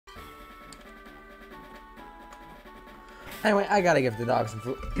Anyway, I gotta give the dog some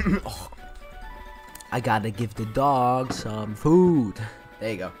food. Oh, I gotta give the dog some food.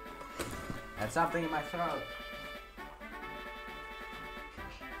 There you go. That's something in my throat.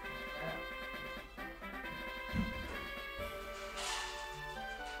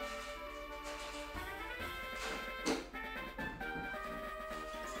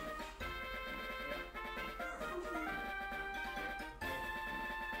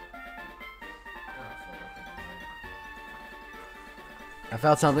 I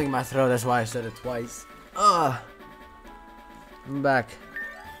felt something in my throat, that's why I said it twice. Ugh. I'm back.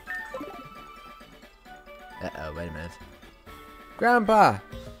 Uh-oh, wait a minute. Grandpa!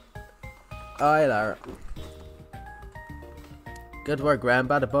 Oh, hey, Lara. Good work,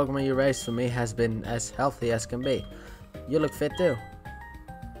 Grandpa. The Pokemon you raised for me has been as healthy as can be. You look fit, too.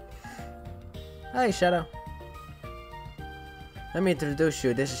 Hey, Shadow. Let me introduce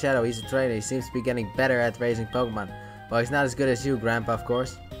you. This is Shadow. He's a trainer. He seems to be getting better at raising Pokemon. Well, he's not as good as you, Grandpa, of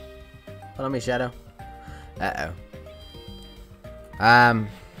course. Follow me, Shadow. Uh-oh.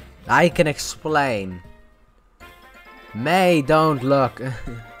 I can explain. May, don't look.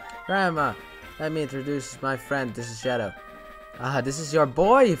 Grandma, let me introduce my friend. This is Shadow. Ah, this is your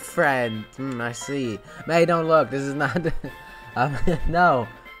boyfriend. I see. May, don't look. This is not... no.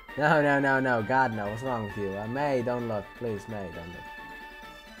 No. God, no. What's wrong with you? May, don't look. Please, May, don't look.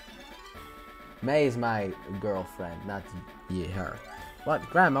 May is my girlfriend, not her. What?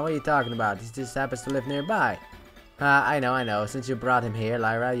 Grandma, what are you talking about? He just happens to live nearby. I know. Since you brought him here,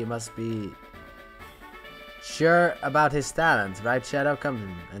 Lyra, you must be sure about his talents, right, Shadow?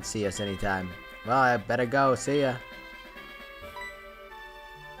 Come and see us anytime. Well, I better go. See ya.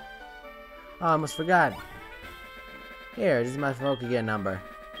 Oh, I almost forgot. Here, this is my Pokégear number.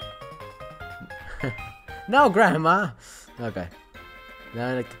 No, Grandma! Okay. Now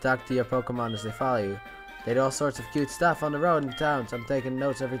I like to talk to your Pokemon as they follow you. They do all sorts of cute stuff on the road and town, so I'm taking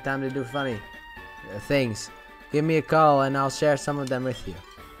notes every time they do funny things. Give me a call and I'll share some of them with you.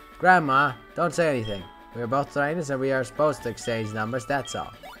 Grandma, don't say anything. We are both trainers and we are supposed to exchange numbers, that's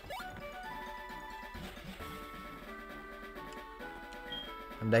all.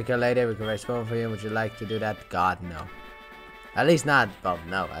 I'm take care later, we can raise phone for you. Would you like to do that? God, no. At least not, well,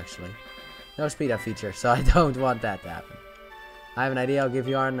 no, actually. No speed up feature, so I don't want that to happen. I have an idea, I'll give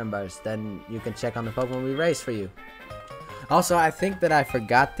you our numbers, then you can check on the Pokemon we raised for you. Also, I think that I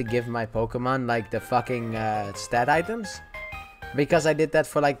forgot to give my Pokemon, like, the fucking, stat items. Because I did that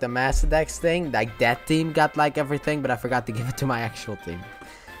for, like, the Master Dex thing, like, that team got, like, everything, but I forgot to give it to my actual team.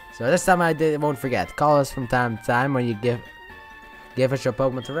 So this time I won't forget. Call us from time to time when you give us your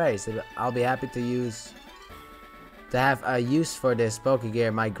Pokemon to raise. I'll be happy to have a use for this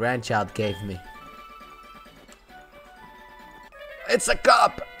Pokégear my grandchild gave me. It's a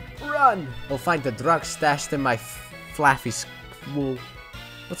cup! Run! We'll find the drug stashed in my fluffy wool.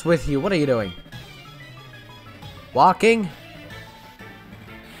 What's with you? What are you doing? Walking?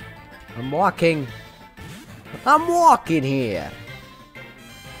 I'm walking. I'm walking here.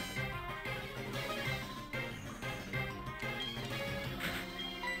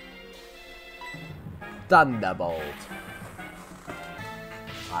 Thunderbolt.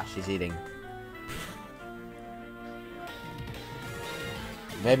 Ah, she's eating.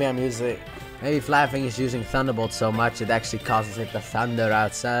 Maybe Flapping is using Thunderbolt so much it actually causes it to thunder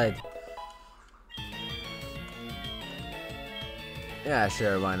outside. Yeah,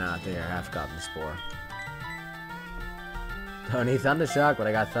 sure, why not? Here, have Cotton Spore. Don't need Thunder Shock, but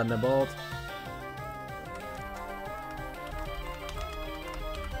I got Thunderbolt.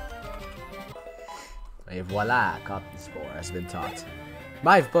 Et voila, Cotton Spore has been taught.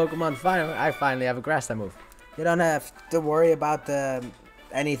 My Pokemon, I finally have a grass type move. You don't have to worry about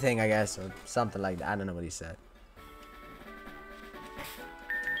anything, I guess, or something like that. I don't know what he said.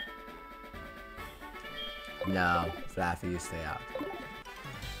 No, Fluffy, you stay out.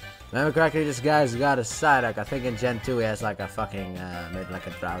 Remember correctly, this guy's got a Psyduck. I think in Gen 2 he has like a fucking, maybe like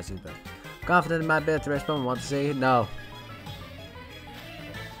a Drowsy, but confident in my ability to respond. Want to see? No.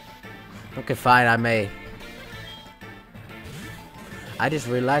 Okay, fine, I may. I just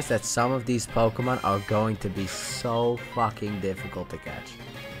realized that some of these Pokemon are going to be so fucking difficult to catch.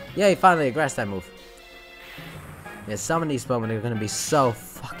 Yay, finally a grass type move. Yeah, some of these Pokemon are going to be so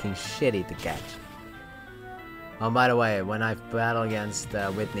fucking shitty to catch. Oh, by the way, when I battle against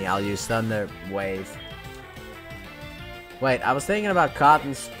Whitney, I'll use Thunder Wave. Wait, I was thinking about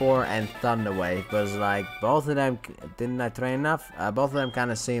Cotton Spore and Thunder Wave, but it's like, both of them, didn't I train enough? Both of them kind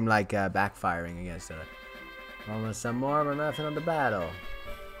of seem like backfiring against it. Almost some more, but nothing on the battle.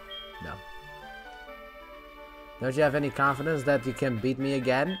 No. Don't you have any confidence that you can beat me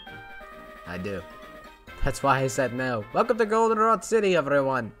again? I do. That's why I said no. Welcome to Goldenrod City,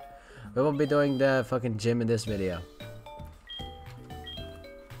 everyone. We won't be doing the fucking gym in this video.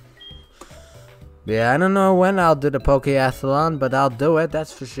 Yeah, I don't know when I'll do the Pokeathlon, but I'll do it,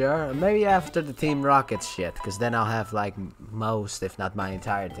 that's for sure. Maybe after the Team Rocket shit, because then I'll have like most, if not my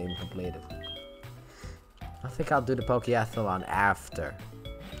entire team completed. I think I'll do the Pokeathlon after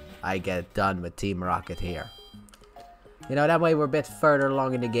I get done with Team Rocket here. You know, that way we're a bit further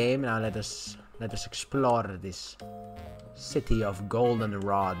along in the game. Now let us explore this city of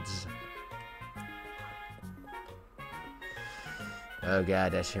goldenrods. Oh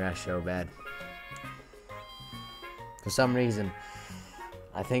god, that's so bad. For some reason,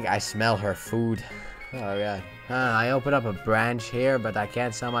 I think I smell her food. Oh god. I open up a branch here, but I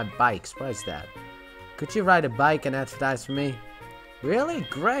can't sell my bikes. What is that? Could you ride a bike and advertise for me? Really?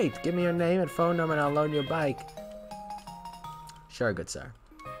 Great. Give me your name and phone number and I'll loan you a bike. Sure, good sir.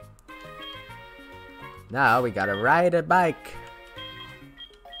 Now we gotta ride a bike.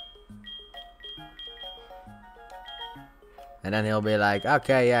 And then he'll be like,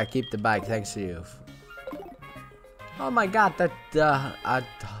 okay, yeah, keep the bike, thanks to you. Oh my god, that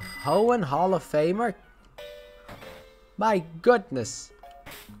Hoenn Hall of Famer? My goodness.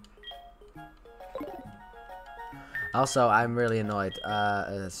 Also, I'm really annoyed.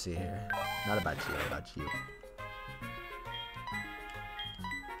 Let's see here. Not about you, about you.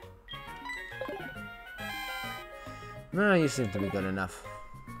 No, you seem to be good enough.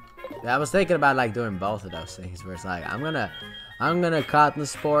 Yeah, I was thinking about like doing both of those things where it's like I'm gonna cotton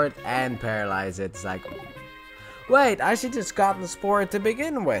sport and paralyze it. It's like, wait, I should just cotton sport to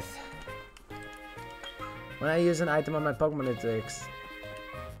begin with. When I use an item on my Pokemon, it takes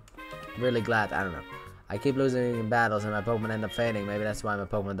really glad. I don't know. I keep losing in battles and my Pokemon end up fading. Maybe that's why my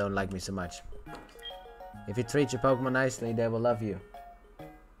Pokemon don't like me so much. If you treat your Pokemon nicely, they will love you.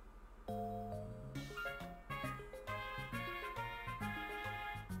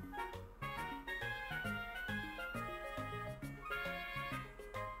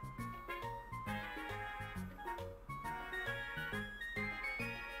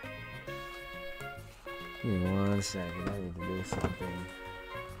 Give me 1 second, I need to do something.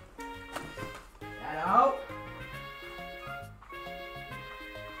 Hello?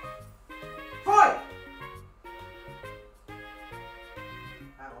 Fight!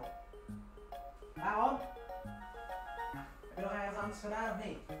 Hello? Hello? Heb je nog ergens anders gedaan of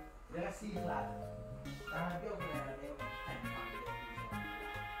niet? De rest hier gelaten. Daar heb je ook een heel pen van.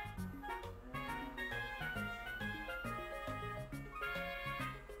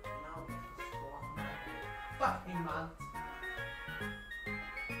 Fucking man.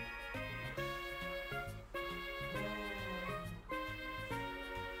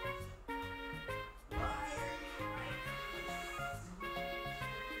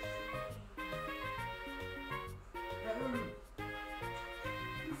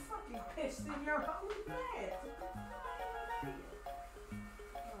 You fucking pissed in your own bed.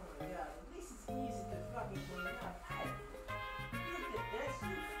 Oh my god, at least it's easy to fucking clean up. Hey, you did this,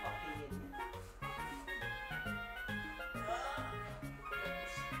 you fucking idiot.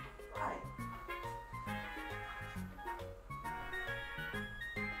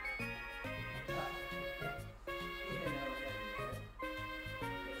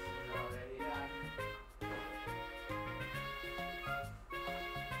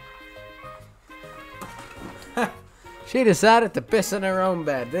 She decided to piss in her own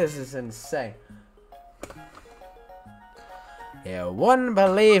bed. This is insane. You wouldn't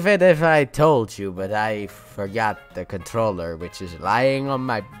believe it if I told you, but I forgot the controller, which is lying on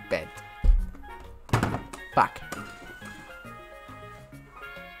my bed. Fuck.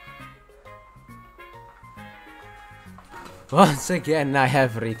 Once again, I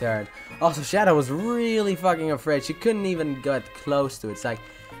have returned. Also, Shadow was really fucking afraid. She couldn't even get close to it. It's like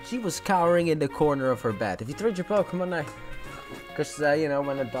she was cowering in the corner of her bed. If you treat your Pokemon nice, because you know,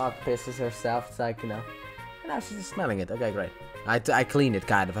 when a dog pisses herself, it's like, you know, and now she's just smelling it. Okay, great. I clean it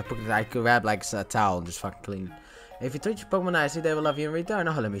kind of. I grab like a towel and just fucking clean it. If you treat your Pokemon nicely, they will love you in return.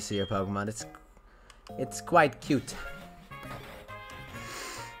 Oh, let me see your Pokemon. It's quite cute.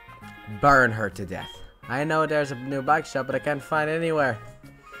 Burn her to death. I know there's a new bike shop, but I can't find it anywhere.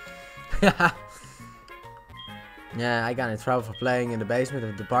 Yeah, I got in trouble for playing in the basement of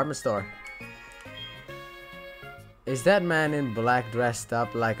a department store. Is that man in black dressed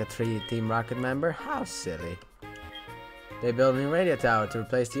up like a Team Rocket member? How silly. They built a new radio tower to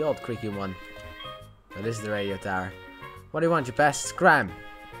replace the old creaky one. So this is the radio tower. What do you want, you pests? Scram!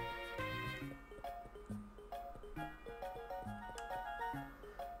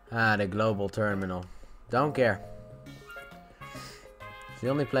 Ah, the global terminal. Don't care. It's the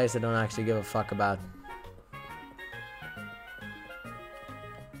only place I don't actually give a fuck about.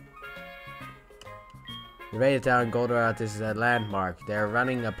 The radio tower in Goldenrod is a landmark. They're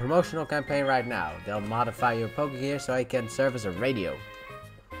running a promotional campaign right now. They'll modify your Pokegear so it can serve as a radio.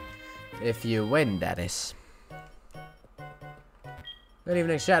 If you win, that is. Good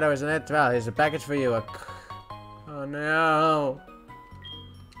evening, Shadow, isn't it? Well, here's a package for you. Oh no.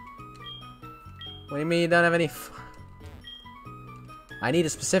 What do you mean you don't have any I need a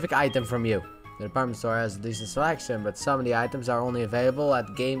specific item from you. The department store has a decent selection, but some of the items are only available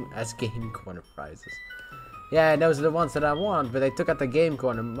at Game Corner prices. Yeah, those are the ones that I want, but they took out the Game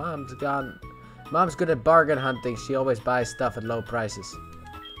Corner. Mom's gone. Mom's good at bargain hunting. She always buys stuff at low prices.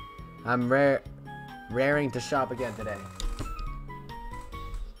 I'm raring to shop again today.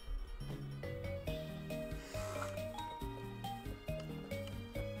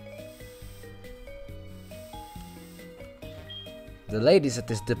 The ladies at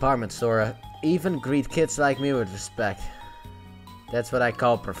this department store even greet kids like me with respect. That's what I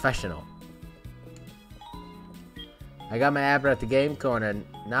call professional. I got my Abra at the Game Corner, and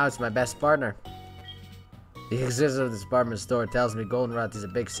now it's my best partner. The existence of this department store tells me Goldenrod is a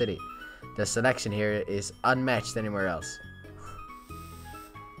big city. The selection here is unmatched anywhere else.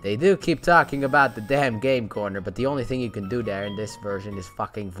 They do keep talking about the damn Game Corner, but the only thing you can do there in this version is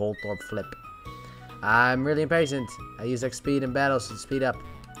fucking Voltorb Flip. I'm really impatient. I use X speed in battles to speed up.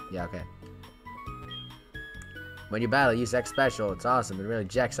 Yeah, okay. When you battle, use X special. It's awesome. It really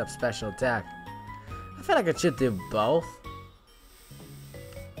jacks up special attack. I feel like I should do both.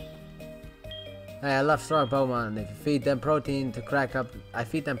 Hey, I love strong Pokemon. If you feed them protein to crack up... I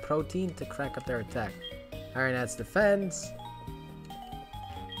feed them protein to crack up their attack. Iron Hat's defense.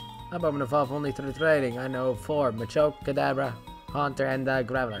 My Pokemon evolve only through trading. I know 4. Machoke, Kadabra, Haunter, and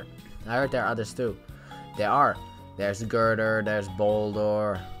Graveler. I heard there are others too. There are. There's Girder, there's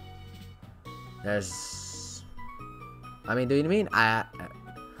Boldor. There's... I mean, do you mean?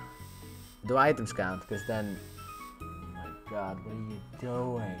 Do items count? Because then... Oh my god, what are you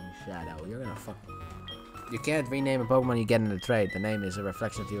doing, Shadow? You're gonna fuck... You can't rename a Pokemon you get in a trade. The name is a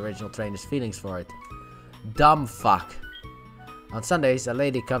reflection of the original trainer's feelings for it. Dumb fuck. On Sundays, a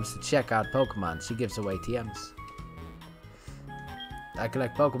lady comes to check out Pokemon. She gives away TMs. I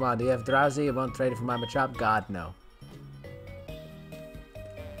collect Pokemon. Do you have Drowsy? You won't trade it for my Machop? God, no.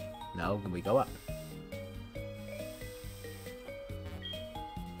 No, can we go up?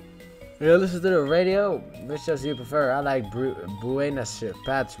 You listen to the radio? Which does you prefer? I like Buena's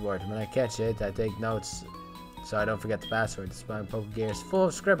password. When I catch it, I take notes so I don't forget the password. This my Pokegear is full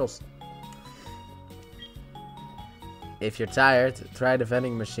of scribbles. If you're tired, try the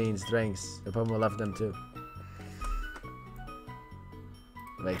vending machine's drinks. The Pokemon will love them too.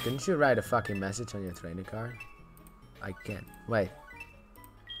 Wait, couldn't you write a fucking message on your trainer card? I can't. Wait.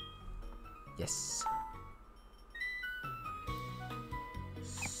 Yes.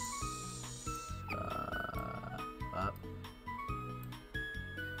 Up.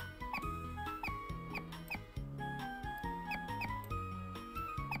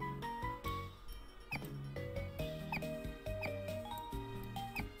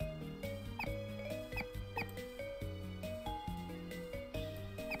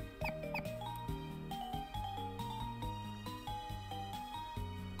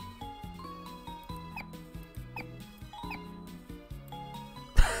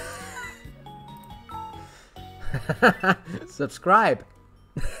 Subscribe.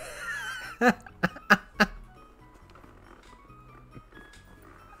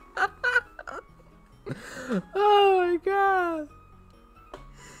 Oh my god.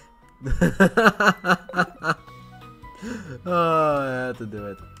 Oh, I had to do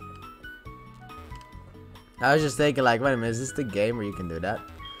it. I was just thinking, like, wait a minute, is this the game where you can do that?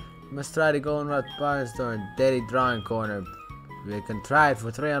 You must try the Goldenrod Bar Store and Daily Drawing Corner. We can try it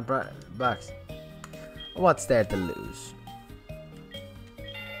for 300 bucks. What's there to lose?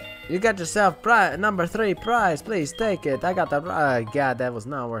 You got yourself number 3 prize. Please take it. I got the... God, that was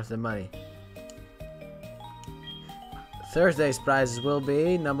not worth the money. Thursday's prizes will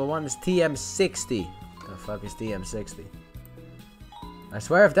be... Number 1 is TM60. The fuck is TM60? I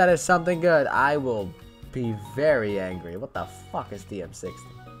swear if that is something good, I will be very angry. What the fuck is TM60?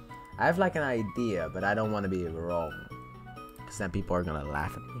 I have like an idea, but I don't want to be wrong. Because then people are gonna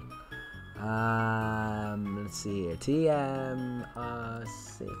laugh at me. Let's see here. TM,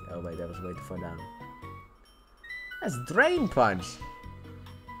 oh wait, that was way too far down. That's Drain Punch.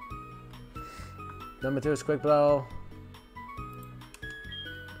 Number 2 is Quick Blow.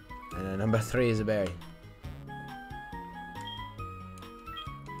 And then number 3 is a berry.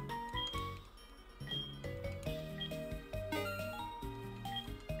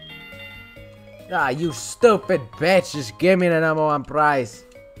 Ah, you stupid bitch. Just give me the number 1 prize.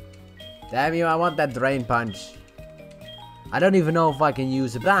 Damn you, I want that Drain Punch. I don't even know if I can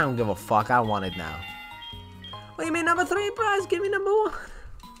use it, but I don't give a fuck. I want it now. What do you mean number 3 prize? Give me number 1.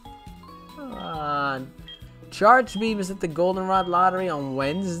 Come on. Charge Beam is at the Goldenrod Lottery on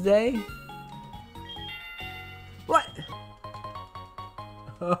Wednesday? What?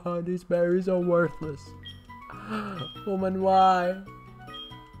 Oh, these berries are worthless. Woman, why?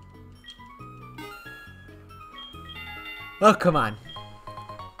 Oh, come on.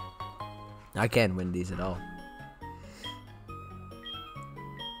 I can't win these at all.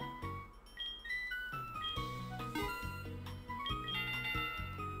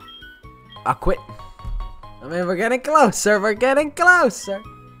 I quit. I mean, we're getting closer. We're getting closer.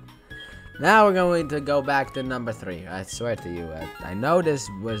 Now we're going to go back to number 3. I swear to you. I know this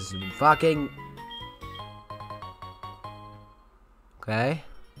was fucking... Okay.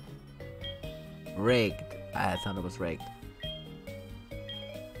 Rigged. I thought it was rigged.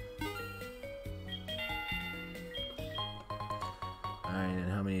 Alright,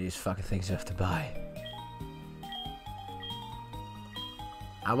 and how many of these fucking things do I have to buy?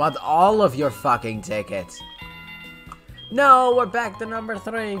 I want all of your fucking tickets. No, we're back to number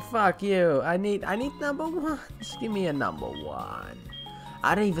 3. Fuck you. I need number 1. Just give me a number 1.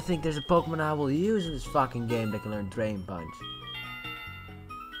 I don't even think there's a Pokemon I will use in this fucking game that can learn Drain Punch.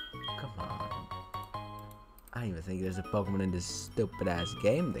 Come on. I don't even think there's a Pokemon in this stupid ass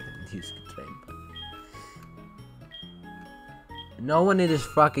game that can use Drain Punch. No one in this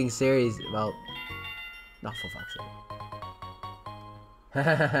fucking series, well, not for fuck's sake.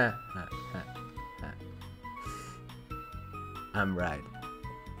 I'm right.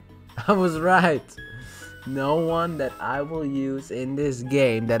 I was right. No one that I will use in this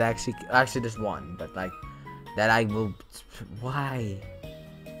game that actually just one, but like that I will. Why?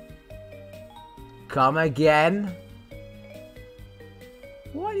 Come again?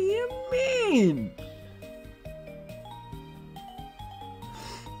 What do you mean?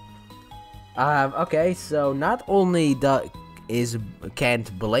 Okay, so not only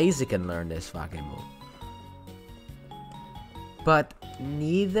can't Blaziken learn this fucking move, but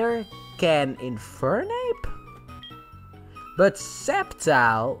neither can Infernape. But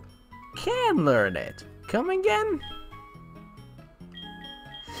Sceptile can learn it. Come again?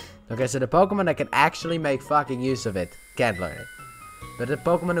 Okay, so the Pokemon that can actually make fucking use of it can't learn it. But the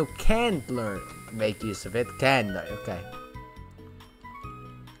Pokemon who can't make use of it can learn it. Okay.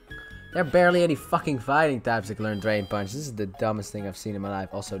 There are barely any fucking fighting types that can learn Drain Punch. This is the dumbest thing I've seen in my life.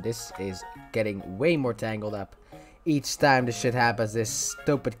 Also, this is getting way more tangled up. Each time this shit happens, this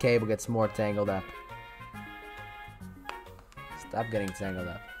stupid cable gets more tangled up. Stop getting tangled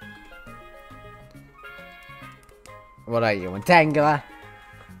up. What are you, Entangler?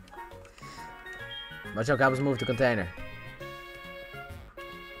 Machoke, help us move the container.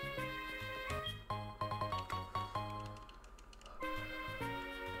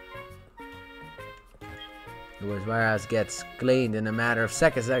 The warehouse gets cleaned in a matter of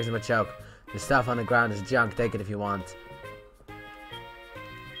seconds, Machoke. The stuff on the ground is junk. Take it if you want.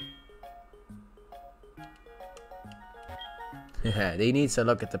 He needs to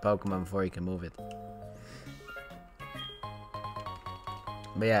look at the Pokemon before he can move it.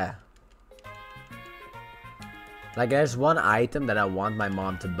 But yeah. Like, there's one item that I want my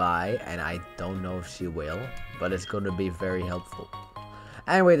mom to buy, and I don't know if she will, but it's going to be very helpful.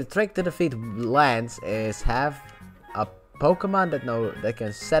 Anyway, the trick to defeat Lance is have a Pokemon that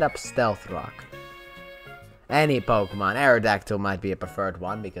can set up Stealth Rock. Any Pokemon. Aerodactyl might be a preferred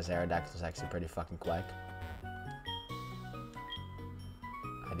one, because Aerodactyl is actually pretty fucking quick. I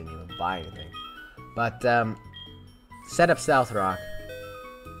didn't even buy anything. But, set up Stealth Rock.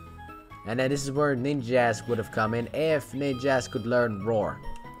 And then this is where Ninjask would have come in if Ninjask could learn Roar.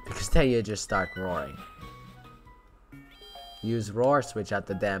 Because then you just start roaring. Use Roar, switch out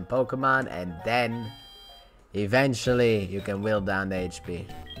the damn Pokemon, and then eventually you can whittle down the HP.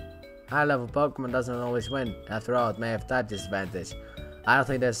 High level Pokemon doesn't always win. After all, it may have type disadvantage. I don't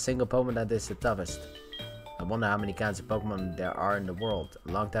think there's a single Pokemon that is the toughest. I wonder how many kinds of Pokemon there are in the world.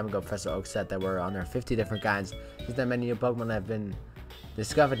 A long time ago, Professor Oak said there were under 50 different kinds. Since then, many new Pokemon have been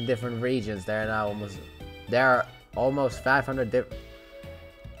discovered in different regions. There are almost 500 different.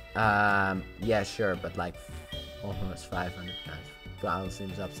 Yeah, sure, but like almost 500 times. Growl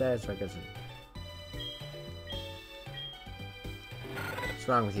seems upstairs. What's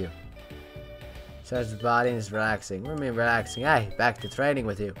wrong with you? Charge the body and is relaxing. What do you mean relaxing? Hey, back to training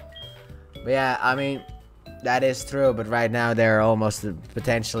with you. But yeah, I mean, that is true. But right now there are almost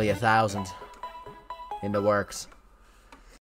potentially 1,000 in the works.